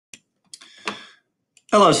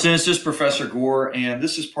Hello, students. This is Professor Gore, and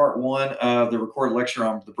this is part one of the recorded lecture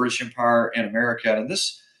on the British Empire and America. And in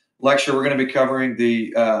this lecture, we're going to be covering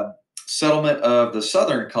the settlement of the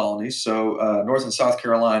southern colonies, so North and South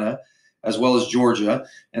Carolina, as well as Georgia,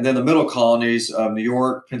 and then the middle colonies of New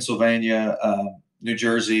York, Pennsylvania, New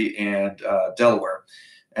Jersey, and Delaware.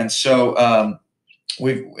 And so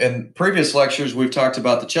we've in previous lectures, we've talked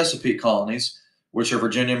about the Chesapeake colonies, which are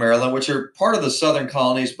Virginia, Maryland, which are part of the southern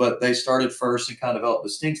colonies, but they started first and kind of developed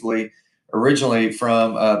distinctly originally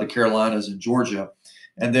from the Carolinas and Georgia.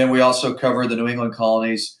 And then we also covered the New England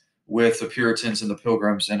colonies with the Puritans and the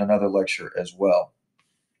Pilgrims in another lecture as well.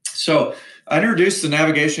 So I introduced the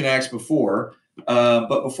Navigation Acts before,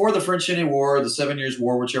 but before the French Indian War, the 7 Years'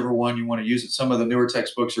 War, whichever one you want to use it, some of the newer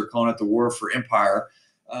textbooks are calling it the War for Empire.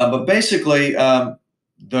 But basically,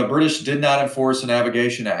 the British did not enforce the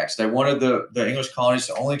Navigation Acts. They wanted the English colonies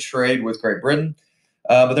to only trade with Great Britain,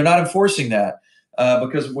 but they're not enforcing that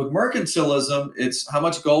because with mercantilism, it's how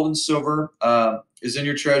much gold and silver is in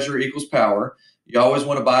your treasury equals power. You always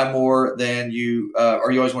want to buy more than or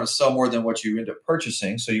you always want to sell more than what you end up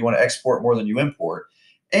purchasing. So you want to export more than you import.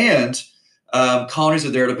 And colonies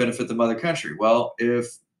are there to benefit the mother country. Well,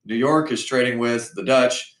 if New York is trading with the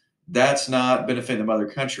Dutch, that's not benefiting the mother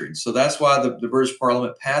country. So that's why the British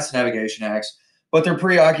Parliament passed Navigation Acts, but they're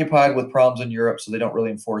preoccupied with problems in Europe, so they don't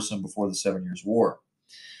really enforce them before the 7 Years' War.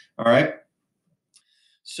 All right.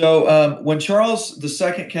 So when Charles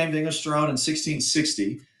II came to the English throne in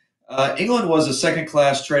 1660, England was a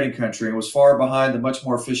second-class trading country and was far behind the much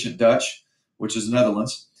more efficient Dutch, which is the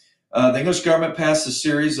Netherlands. The English government passed a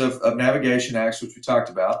series of Navigation Acts, which we talked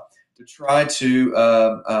about, to try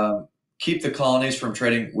to keep the colonies from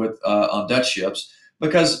trading with on Dutch ships,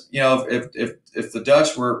 because if the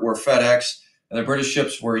Dutch were FedEx and the British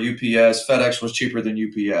ships were UPS, FedEx was cheaper than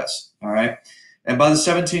UPS. All right, and by the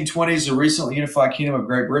 1720s, the recently unified Kingdom of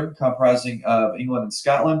Great Britain, comprising of England and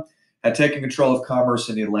Scotland, had taken control of commerce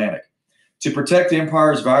in the Atlantic. To protect the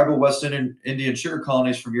empire's valuable West Indian sugar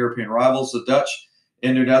colonies from European rivals, the Dutch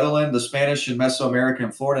in New Netherland, the Spanish in Mesoamerica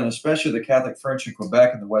and Florida, and especially the Catholic French in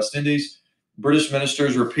Quebec and the West Indies, British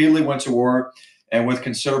ministers repeatedly went to war, and with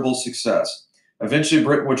considerable success. Eventually,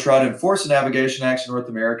 Britain would try to enforce the Navigation Acts in North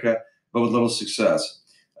America, but with little success.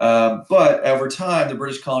 But over time, the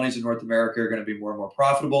British colonies in North America are going to be more and more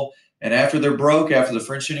profitable. And after they're broke, after the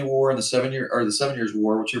French Indian War and the 7 Years'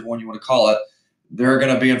 War, whichever one you want to call it, they're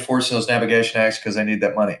going to be enforcing those Navigation Acts because they need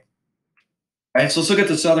that money. All right, so let's look at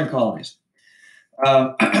the southern colonies.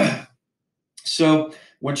 So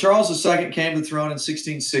when Charles II came to the throne in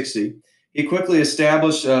 1660, he quickly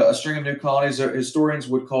established a string of new colonies that historians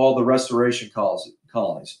would call the Restoration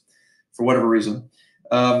colonies, for whatever reason,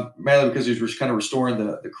 mainly because he was kind of restoring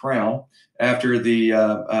the crown after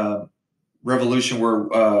the revolution where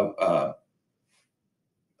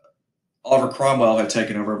Oliver Cromwell had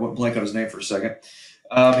taken over. I won't blank on his name for a second.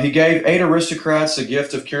 He gave 8 aristocrats a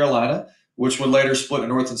gift of Carolina, which would later split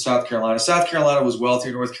into North and South Carolina. South Carolina was wealthy.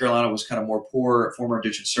 North Carolina was kind of more poor, former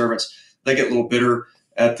indentured servants. They get a little bitter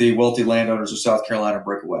at the wealthy landowners of South Carolina and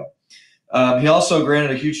break away. He also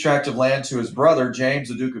granted a huge tract of land to his brother, James,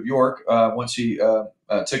 the Duke of York, once he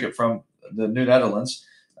took it from the New Netherlands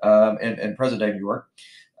in present-day New York.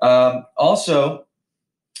 Also,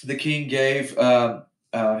 the king gave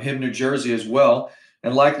him New Jersey as well.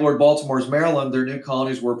 And like Lord Baltimore's Maryland, their new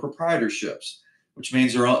colonies were proprietorships, which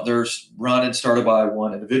means they're run and started by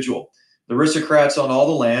one individual. The aristocrats owned all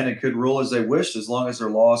the land and could rule as they wished as long as their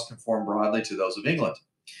laws conformed broadly to those of England.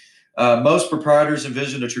 Most proprietors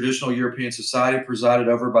envisioned a traditional European society presided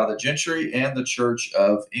over by the gentry and the Church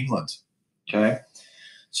of England. Okay,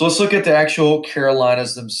 so let's look at the actual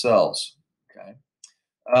Carolinas themselves. Okay,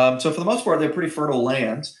 so for the most part, they're pretty fertile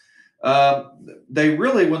lands. They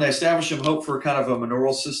really, when they established them, hoped for kind of a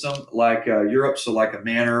manorial system like Europe, so like a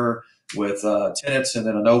manor with tenants and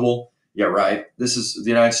then a noble. Yeah, right. This is the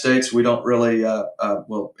United States. We don't really,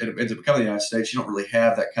 well, to become the United States, you don't really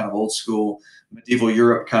have that kind of old school medieval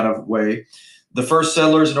Europe kind of way. The first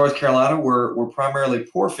settlers in North Carolina were primarily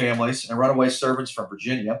poor families and runaway servants from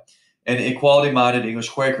Virginia and equality-minded English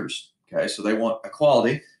Quakers. Okay, so they want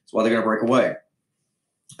equality. That's why they're going to break away.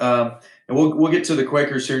 And we'll get to the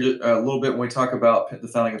Quakers here a little bit when we talk about the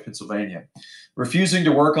founding of Pennsylvania. Refusing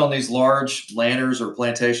to work on these large laners or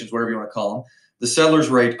plantations, whatever you want to call them, the settlers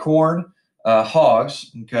raised corn,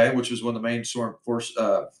 hogs, okay, which was one of the main sources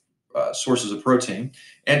of protein,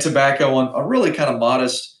 and tobacco on really kind of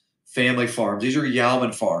modest family farms. These are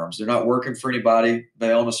yeoman farms. They're not working for anybody. They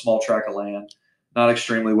own a small tract of land, not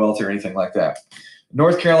extremely wealthy or anything like that.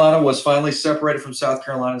 North Carolina was finally separated from South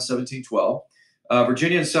Carolina in 1712.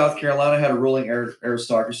 Virginia and South Carolina had a ruling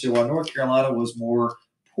aristocracy, while North Carolina was more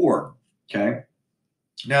poor. Okay.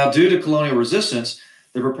 Now, due to colonial resistance,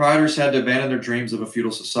 the proprietors had to abandon their dreams of a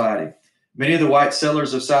feudal society. Many of the white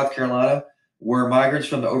settlers of South Carolina were migrants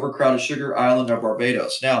from the overcrowded sugar island of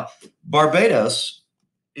Barbados. Now, Barbados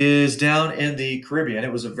is down in the Caribbean.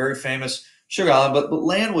 It was a very famous sugar island, but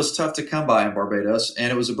land was tough to come by in Barbados,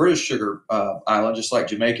 and it was a British sugar island, just like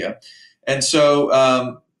Jamaica. And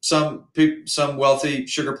so some wealthy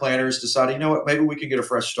sugar planters decided, you know what, maybe we can get a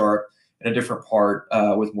fresh start in a different part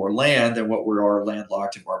with more land than what we are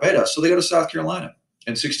landlocked in Barbados. So they go to South Carolina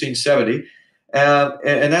in 1670.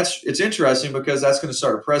 And it's interesting because that's going to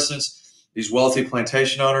start a precedence. These wealthy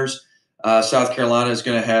plantation owners, South Carolina is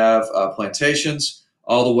going to have plantations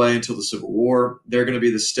all the way until the Civil War. They're going to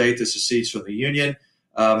be the state that secedes from the Union,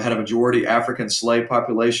 had a majority African slave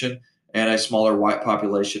population and a smaller white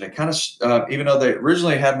population. And kind of, even though they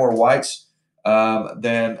originally had more whites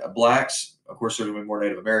than blacks, of course, there are going to be more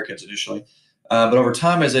Native Americans initially. But over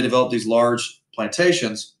time, as they develop these large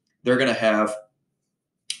plantations, they're going to have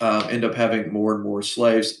end up having more and more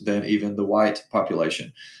slaves than even the white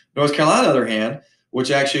population. North Carolina, on the other hand,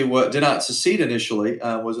 which actually did not secede initially,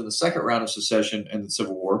 was in the second round of secession in the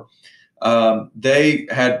Civil War. They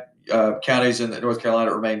had counties in North Carolina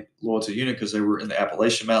that remained loyal to the Union because they were in the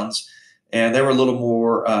Appalachian Mountains, and they were a little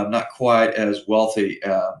more not quite as wealthy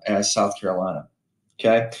as South Carolina.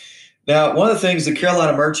 Okay. Now, one of the things, the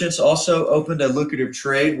Carolina merchants also opened a lucrative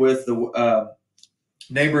trade with the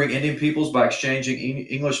neighboring Indian peoples by exchanging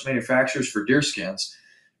English manufactures for deerskins.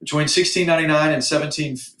 Between 1699 and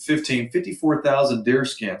 1715, 54,000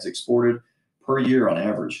 deerskins exported per year on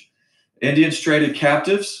average. Indians traded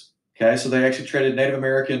captives. Okay, so they actually traded Native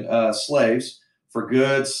American slaves for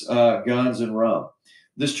goods, guns, and rum.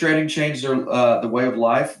 This trading changed the way of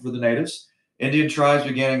life for the natives. Indian tribes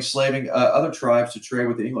began enslaving other tribes to trade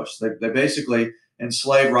with the English. They basically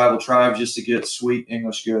enslaved rival tribes just to get sweet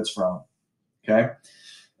English goods from them. Okay.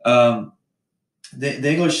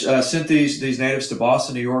 The English sent these natives to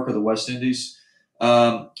Boston, New York, or the West Indies.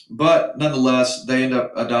 But nonetheless, they end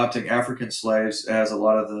up adopting African slaves as a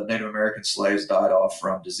lot of the Native American slaves died off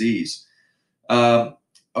from disease.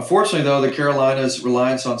 Unfortunately, though, the Carolinas'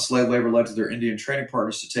 reliance on slave labor led to their Indian trading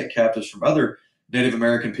partners to take captives from other Native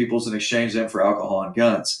American peoples and exchange them for alcohol and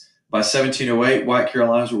guns. By 1708, white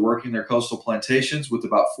Carolinas were working their coastal plantations with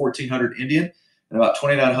about 1,400 Indian and about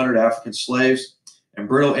 2,900 African slaves, and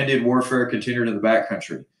brutal Indian warfare continued in the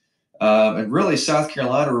backcountry. And really, South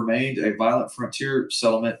Carolina remained a violent frontier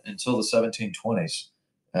settlement until the 1720s.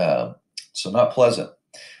 So not pleasant.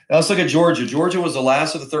 Now let's look at Georgia. Georgia was the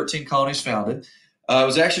last of the 13 colonies founded. It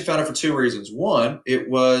was actually founded for two reasons. One, it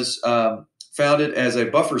was founded as a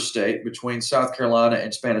buffer state between South Carolina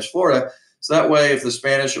and Spanish Florida. So that way, if the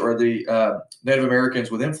Spanish or the Native Americans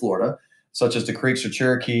within Florida, such as the Creeks or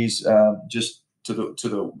Cherokees just to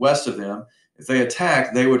the west of them, if they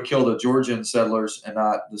attacked, they would kill the Georgian settlers and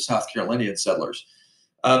not the South Carolinian settlers.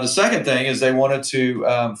 The second thing is they wanted to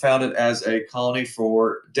found it as a colony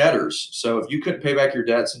for debtors. So if you couldn't pay back your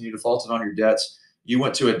debts and you defaulted on your debts, you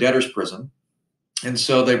went to a debtor's prison. And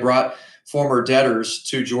so they brought former debtors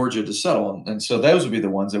to Georgia to settle. And so those would be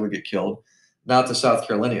the ones that would get killed, not the South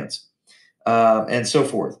Carolinians, and so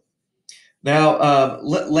forth. Now,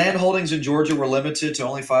 land holdings in Georgia were limited to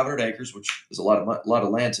only 500 acres, which is a lot of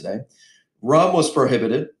land today. Rum was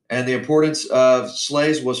prohibited, and the importance of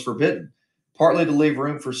slaves was forbidden, partly to leave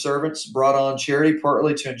room for servants brought on charity,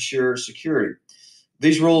 partly to ensure security.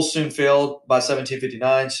 These rules soon failed by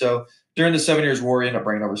 1759, so during the 7 Years' War, you end up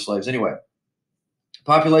bringing over slaves anyway.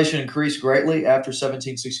 Population increased greatly after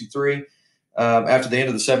 1763. After the end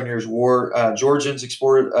of the 7 Years' War, Georgians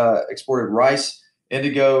exported rice,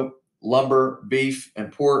 indigo, lumber, beef,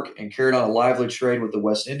 and pork, and carried on a lively trade with the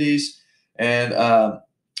West Indies. And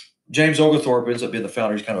James Oglethorpe ends up being the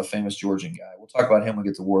founder. He's kind of a famous Georgian guy. We'll talk about him when we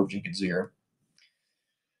get to the War of Jenkins' Ear.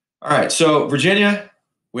 All right, so Virginia,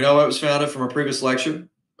 we know it was founded from a previous lecture.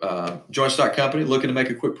 Joint stock company looking to make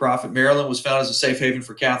a quick profit. Maryland was founded as a safe haven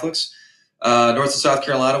for Catholics. North and South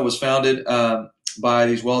Carolina was founded by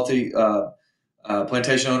these wealthy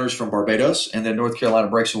plantation owners from Barbados, and then North Carolina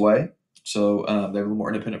breaks away. So they were more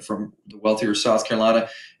independent from the wealthier South Carolina.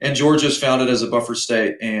 And Georgia is founded as a buffer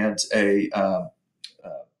state and a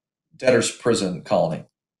debtor's prison colony.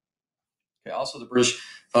 Okay, also, the British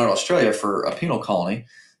founded Australia for a penal colony,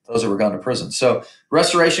 those that were gone to prison. So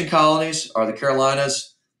restoration colonies are the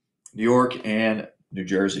Carolinas, New York, and New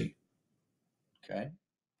Jersey. Okay,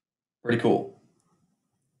 pretty cool.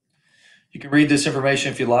 You can read this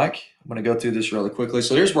information if you like. I'm going to go through this really quickly.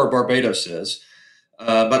 So here's where Barbados is.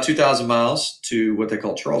 About 2,000 miles to what they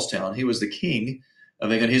call Charlestown. He was the king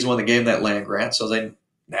of England. He's the one that gave him that land grant, so they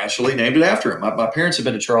naturally named it after him. My parents have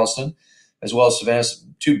been to Charleston as well as Savannah,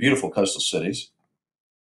 two beautiful coastal cities.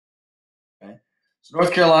 Okay. So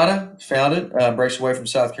North Carolina founded, breaks away from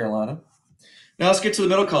South Carolina. Now let's get to the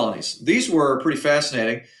middle colonies. These were pretty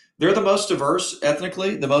fascinating. They're the most diverse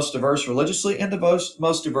ethnically, the most diverse religiously, and the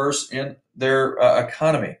most diverse in their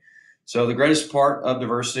economy. So the greatest part of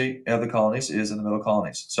diversity of the colonies is in the middle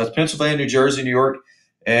colonies. So it's Pennsylvania, New Jersey, New York,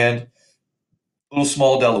 and little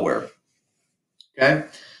small Delaware. Okay.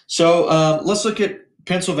 So let's look at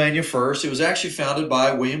Pennsylvania first. It was actually founded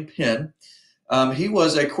by William Penn. He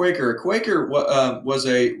was a Quaker. A Quaker was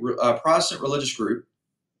a Protestant religious group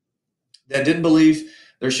that didn't believe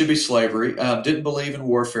there should be slavery, didn't believe in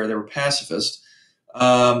warfare. They were pacifist,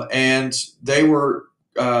 and they were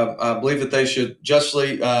believed that they should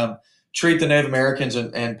justly treat the Native Americans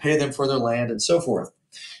and pay them for their land and so forth.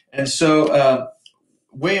 And so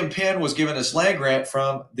William Penn was given this land grant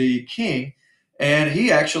from the king, and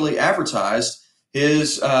he actually advertised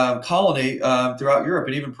his colony throughout Europe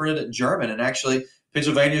and even printed it in German. And actually,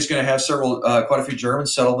 Pennsylvania is going to have quite a few German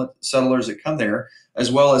settlers that come there,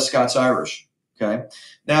 as well as Scots-Irish. Okay.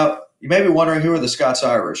 Now, you may be wondering, who are the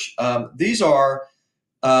Scots-Irish? These are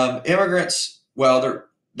immigrants. Well,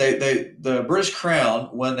 the British Crown,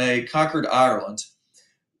 when they conquered Ireland,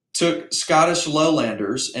 took Scottish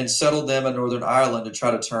lowlanders and settled them in Northern Ireland to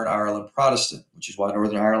try to turn Ireland Protestant, which is why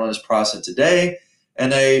Northern Ireland is Protestant today,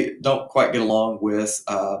 and they don't quite get along with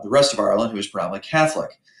the rest of Ireland, who is predominantly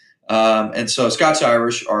Catholic. And so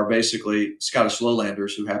Scots-Irish are basically Scottish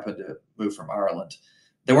lowlanders who happen to move from Ireland.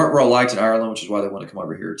 They weren't well liked in Ireland, which is why they wanted to come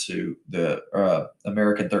over here to the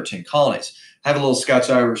American 13 colonies. I have a little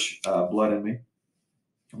Scots-Irish blood in me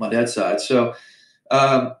on my dad's side. So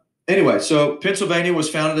anyway, so Pennsylvania was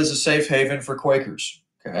founded as a safe haven for Quakers.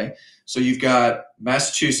 Okay, so you've got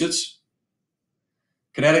Massachusetts,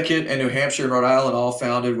 Connecticut, and New Hampshire and Rhode Island all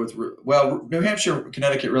founded with, well, New Hampshire,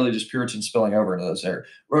 Connecticut really just Puritans spilling over into those areas.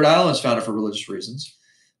 Rhode Island's founded for religious reasons.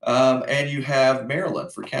 And you have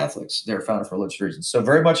Maryland for Catholics. They're founded for religious reasons. So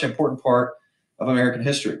very much an important part of American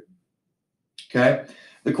history. Okay.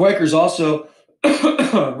 The Quakers also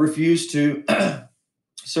refused to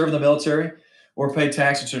serve in the military or pay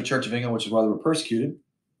taxes to the Church of England, which is why they were persecuted.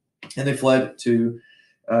 And they fled to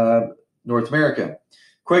North America.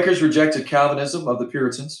 Quakers rejected Calvinism of the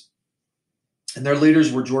Puritans, and their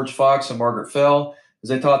leaders were George Fox and Margaret Fell, as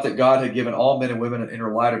they thought that God had given all men and women an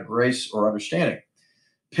inner light of grace or understanding.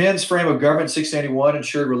 Penn's frame of government in 1681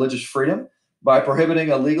 ensured religious freedom by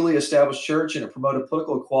prohibiting a legally established church, and it promoted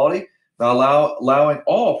political equality by allowing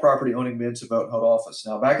all property-owning men to vote and hold office.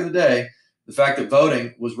 Now, back in the day, the fact that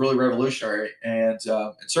voting was really revolutionary, and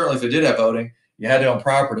certainly if they did have voting, you had to own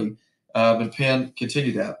property, and Penn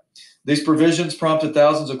continued that. These provisions prompted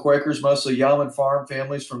thousands of Quakers, mostly yeoman farm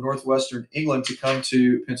families from northwestern England, to come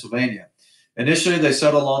to Pennsylvania. Initially, they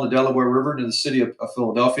settled along the Delaware River near the city of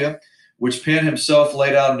Philadelphia, which Penn himself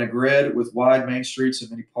laid out in a grid with wide main streets and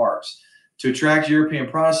many parks. To attract European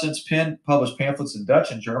Protestants, Penn published pamphlets in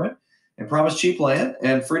Dutch and German and promised cheap land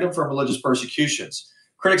and freedom from religious persecutions.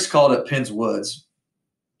 Critics called it Penn's Woods,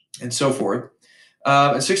 and so forth. In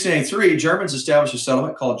 1683, Germans established a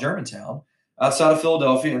settlement called Germantown outside of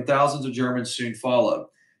Philadelphia, and thousands of Germans soon followed.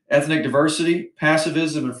 Ethnic diversity,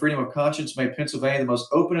 pacifism, and freedom of conscience made Pennsylvania the most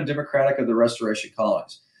open and democratic of the Restoration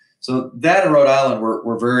colonies. So that and Rhode Island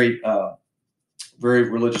were very, very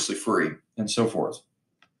religiously free, and so forth.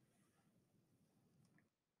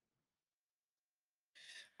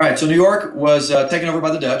 All right, so New York was taken over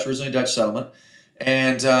by the Dutch, originally a Dutch settlement,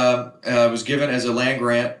 and was given as a land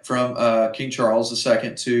grant from King Charles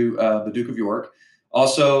II to the Duke of York.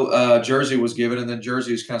 Also, Jersey was given, and then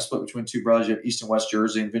Jersey is kind of split between two brothers. You have East and West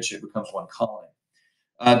Jersey, and eventually it becomes one colony.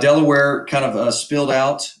 Delaware kind of spilled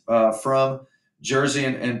out from Jersey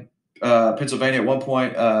and Pennsylvania at one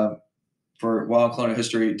point. For a while in colonial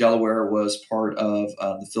history, Delaware was part of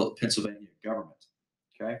the Pennsylvania government.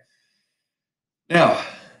 Okay. Now,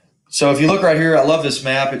 so if you look right here, I love this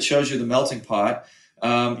map. It shows you the melting pot.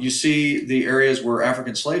 You see the areas where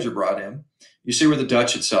African slaves are brought in. You see where the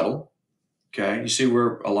Dutch had settled. Okay, you see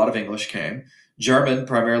where a lot of English came. German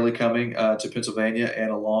primarily coming to Pennsylvania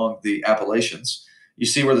and along the Appalachians. You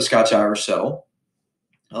see where the Scotch-Irish settle,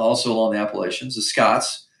 also along the Appalachians. The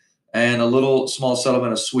Scots and a little small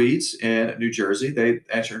settlement of Swedes in New Jersey. They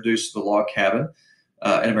introduced the log cabin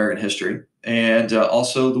in American history, and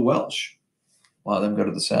also the Welsh. A lot of them go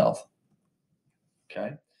to the South.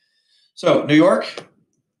 Okay, so New York,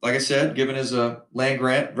 like I said, given as a land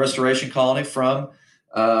grant restoration colony from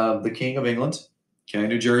the King of England. Okay,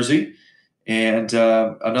 New Jersey, and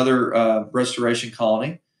another restoration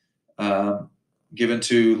colony given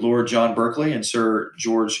to Lord John Berkeley and Sir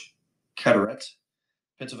George Carteret.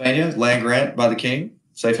 Pennsylvania, land grant by the king,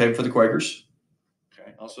 safe haven for the Quakers.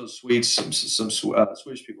 Okay. Also, Swedes, some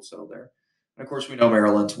Swedish people settled there. And of course, we know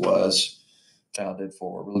Maryland was founded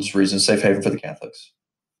for religious reasons, safe haven for the Catholics.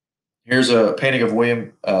 Here's a painting of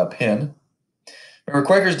William Penn. Remember,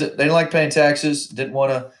 Quakers, they didn't like paying taxes, didn't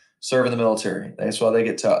want to serve in the military. That's why they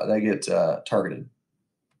get targeted.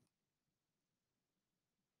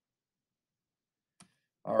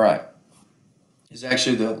 All right. Is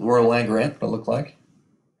actually the Royal Land Grant, what it looked like.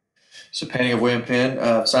 It's a painting of William Penn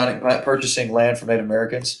purchasing land from Native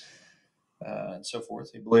Americans and so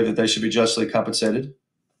forth. He believed that they should be justly compensated.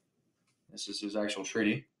 This is his actual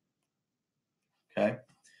treaty. Okay.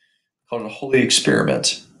 Called it a holy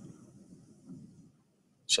experiment.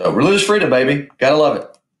 So religious freedom, baby. Gotta love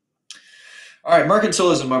it. All right,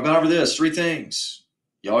 mercantilism. I've gone over this. 3 things.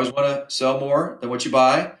 You always want to sell more than what you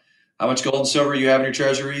buy. How much gold and silver you have in your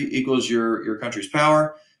treasury equals your country's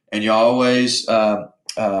power. And you always,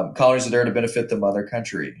 colonies are there to benefit the mother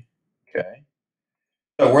country. Okay.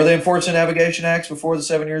 So were they enforcing navigation acts before the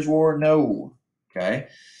 7 Years' War? No. Okay.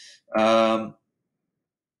 And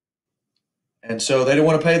so they didn't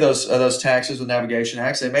want to pay those taxes with navigation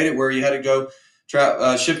acts. They made it where you had to go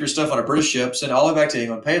ship your stuff on a British ship, send it all the way back to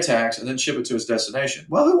England, pay a tax, and then ship it to its destination.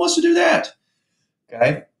 Well, who wants to do that?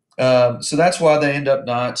 Okay. So that's why they end up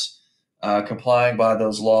not complying by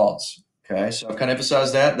those laws. Okay. So I've kind of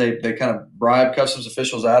emphasized that. They kind of bribe customs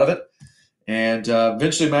officials out of it. And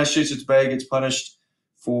eventually Massachusetts Bay gets punished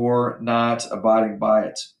for not abiding by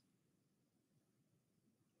it.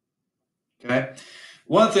 Okay.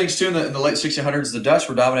 One of the things, too, in the late 1600s, the Dutch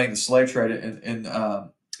were dominating the slave trade in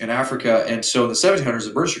Africa. And so in the 1700s,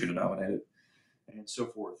 the British are going to dominate it and so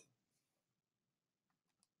forth.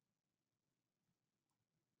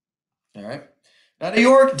 All right. Now, New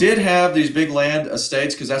York did have these big land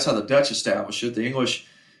estates because that's how the Dutch established it. The English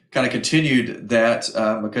kind of continued that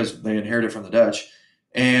because they inherited from the Dutch.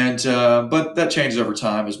 And but that changes over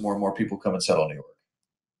time as more and more people come and settle in New York.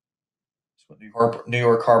 That's what New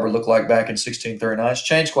York Harbor looked like back in 1639. It's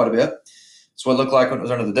changed quite a bit. It's what it looked like when it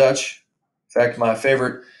was under the Dutch. In fact, my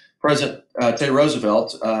favorite president, Teddy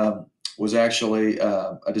Roosevelt, was actually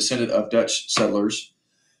a descendant of Dutch settlers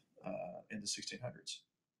in the 1600s.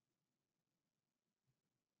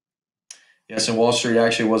 Yes, and Wall Street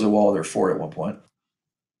actually was a wall there fort at one point.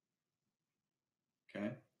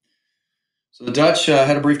 Okay. So the Dutch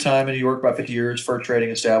had a brief time in New York, about 50 years, fur trading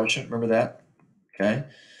establishment. Remember that? Okay.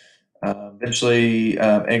 Eventually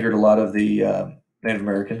angered a lot of the Native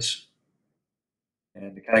Americans,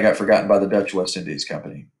 and it kind of got forgotten by the Dutch West Indies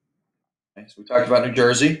Company. Okay, so we talked about New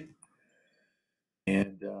Jersey,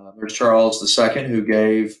 and there's Charles II, who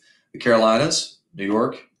gave the Carolinas, New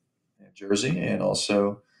York, and Jersey, and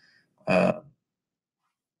also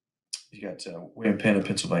you got William Penn in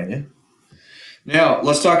Pennsylvania. Now,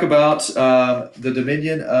 let's talk about the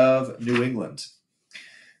Dominion of New England.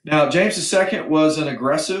 Now, James II was an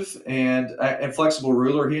aggressive and inflexible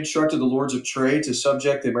ruler. He instructed the lords of trade to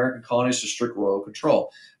subject the American colonies to strict royal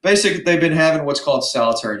control. Basically, they've been having what's called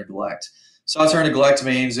salutary neglect. Solitary neglect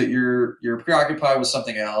means that you're preoccupied with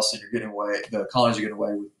something else, and you're getting away. The colonies are getting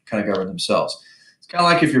away with kind of governing themselves. It's kind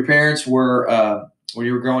of like if your parents were when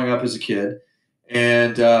you were growing up as a kid,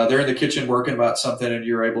 and they're in the kitchen working about something, and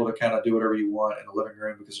you're able to kind of do whatever you want in the living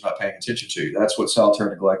room because they're not paying attention to you. That's what solitary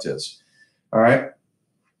neglect is. All right.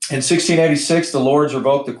 In 1686, the Lords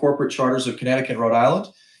revoked the corporate charters of Connecticut and Rhode Island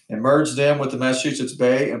and merged them with the Massachusetts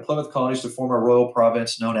Bay and Plymouth colonies to form a royal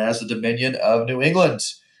province known as the Dominion of New England.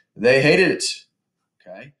 They hated it.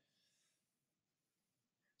 Okay.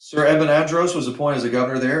 Sir Edmund Andros was appointed as a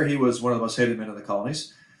governor there. He was one of the most hated men in the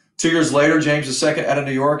colonies. 2 years later, James II added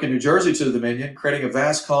New York and New Jersey to the Dominion, creating a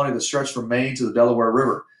vast colony that stretched from Maine to the Delaware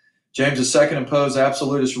River. James II imposed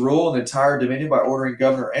absolutist rule on the entire Dominion by ordering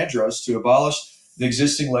Governor Andros to abolish the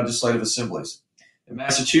existing legislative assemblies. In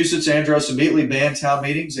Massachusetts, Andros immediately banned town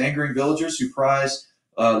meetings, angering villagers who prized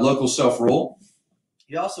local self-rule.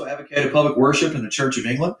 He also advocated public worship in the Church of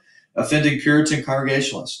England, offending Puritan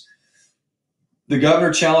Congregationalists. The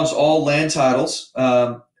governor challenged all land titles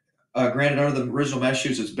granted under the original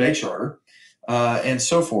Massachusetts Bay Charter, and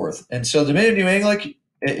so forth. And so the Dominion of New England,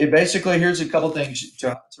 it basically, here's a couple things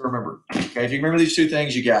to remember. Okay, if you remember these 2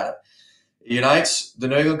 things, you got it. It unites the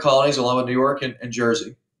New England colonies along with New York and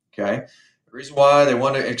Jersey. Okay, the reason why they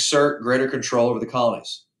want to exert greater control over the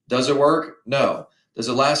colonies. Does it work? No. Does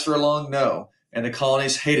it last for long? No. And the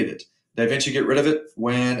colonies hated it. They eventually get rid of it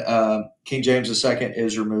when King James II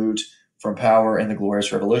is removed from power in the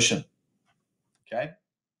Glorious Revolution. Okay.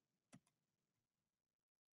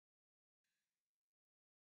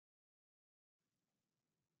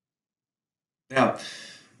 Now,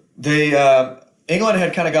 they England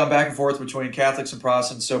had kind of gone back and forth between Catholics and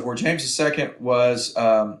Protestants and so forth. James II was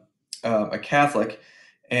a Catholic,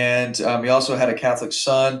 and he also had a Catholic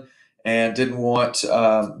son, and didn't want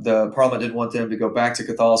the Parliament didn't want them to go back to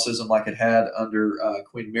Catholicism like it had under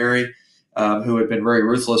Queen Mary, who had been very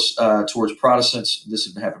ruthless towards Protestants.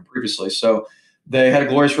 This had happened previously, so they had a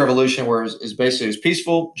glorious revolution where it was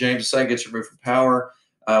peaceful. James II gets removed from power.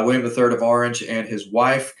 William III of Orange and his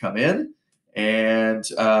wife come in, and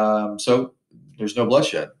so there's no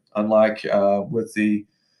bloodshed, unlike with the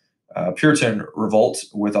Puritan revolt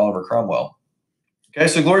with Oliver Cromwell. Okay,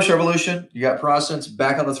 so glorious revolution. You got Protestants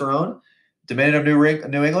back on the throne. Dominion of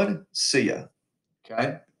New England. See ya.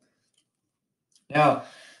 Okay. Now,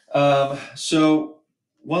 so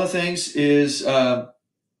one of the things is the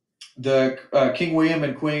King William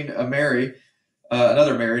and Queen Mary,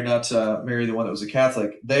 another Mary, not Mary, the one that was a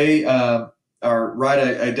Catholic. They write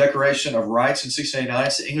a Declaration of Rights in 1689.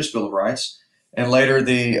 It's the English Bill of Rights, and later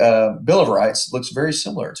the Bill of Rights looks very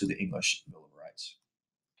similar to the English Bill of Rights.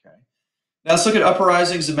 Okay. Now let's look at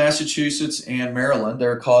uprisings in Massachusetts and Maryland.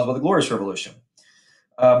 They're caused by the Glorious Revolution.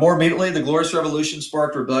 More immediately, the Glorious Revolution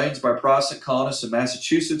sparked rebellions by Protestant colonists in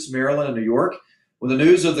Massachusetts, Maryland, and New York. When the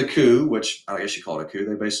news of the coup, which I guess you call it a coup,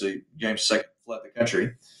 they basically, James II fled the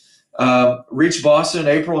country, reached Boston in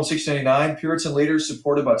April in 1689, Puritan leaders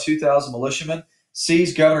supported by 2,000 militiamen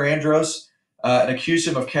seized Governor Andros and accused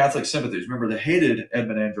him of Catholic sympathies. Remember, they hated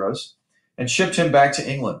Edmund Andros, and shipped him back to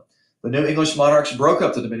England. The new English monarchs broke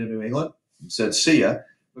up the Dominion of New England, said see ya,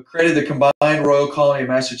 but created the combined royal colony of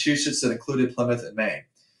Massachusetts that included Plymouth and Maine.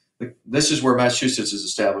 This is where Massachusetts is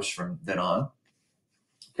established from then on.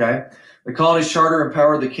 Okay. The colony's charter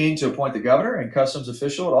empowered the king to appoint the governor and customs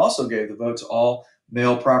official. It also gave the vote to all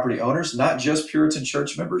male property owners, not just Puritan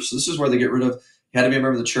church members. So this is where they get rid of, you had to be a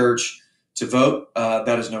member of the church to vote.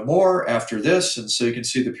 That is no more after this. And so you can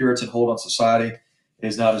see the Puritan hold on society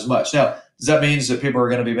is not as much. Now, does that mean that people are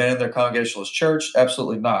going to be banned in their Congregationalist church?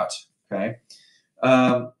 Absolutely not. Okay.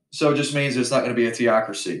 So it just means it's not going to be a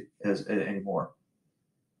theocracy anymore.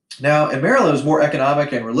 Now, in Maryland, it was more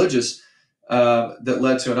economic and religious that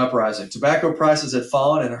led to an uprising. Tobacco prices had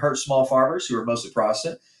fallen and it hurt small farmers who were mostly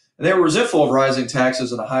Protestant. And they were resentful of rising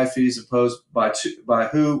taxes and the high fees imposed by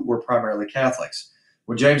who were primarily Catholics.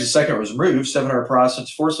 When James II was removed, 700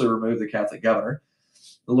 Protestants forcibly removed the Catholic governor.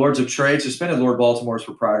 The Lords of Trade suspended Lord Baltimore's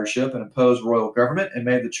proprietorship and imposed royal government and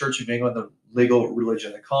made the Church of England the legal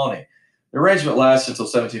religion of the colony. The arrangement lasted until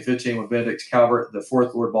 1715 when Benedict Calvert, the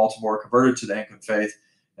fourth Lord Baltimore, converted to the Anglican faith,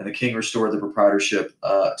 and the king restored the proprietorship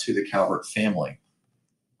to the Calvert family.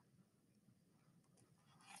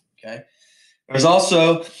 Okay. There's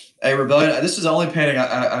also a rebellion. This is the only painting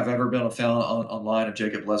I've ever been able to find online of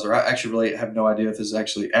Jacob Lesler. I actually really have no idea if this is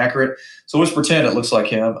actually accurate. So let's pretend it looks like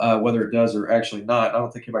him, whether it does or actually not. I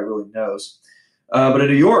don't think anybody really knows. But in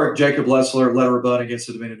New York, Jacob Lesler led a rebellion against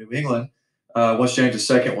the Dominion of New England once James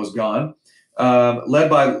II was gone. Led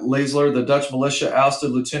by Lesler, the Dutch militia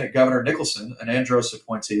ousted Lieutenant Governor Nicholson, an Andros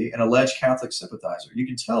appointee, an alleged Catholic sympathizer. You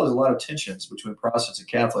can tell there's a lot of tensions between Protestants and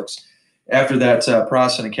Catholics after that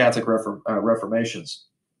Protestant and Catholic reformations.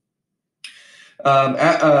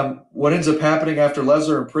 What ends up happening after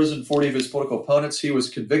Lesler imprisoned 40 of his political opponents, he was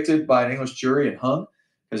convicted by an English jury and hung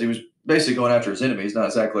because he was basically going after his enemies, not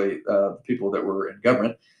exactly the people that were in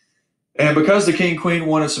government. And because the king and queen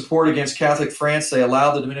wanted support against Catholic France, they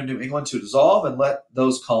allowed the Dominion of New England to dissolve and let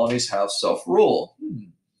those colonies have self-rule.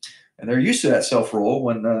 And they're used to that self-rule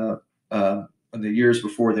when in the years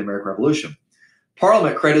before the American Revolution.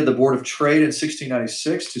 Parliament created the Board of Trade in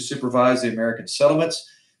 1696 to supervise the American settlements,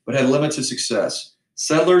 but had limited success.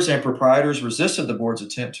 Settlers and proprietors resisted the board's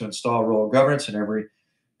attempt to install royal governance in every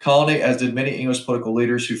colony, as did many English political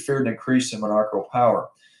leaders who feared an increase in monarchical power.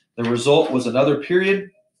 The result was another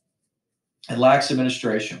period and lax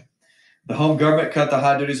administration. The home government cut the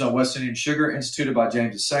high duties on West Indian sugar instituted by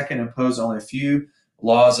James II and imposed only a few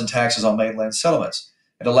laws and taxes on mainland settlements.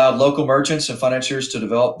 It allowed local merchants and financiers to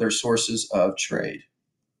develop their sources of trade.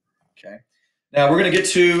 Okay. Now we're going to get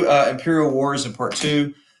to imperial wars in part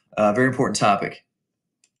 2. Very important topic.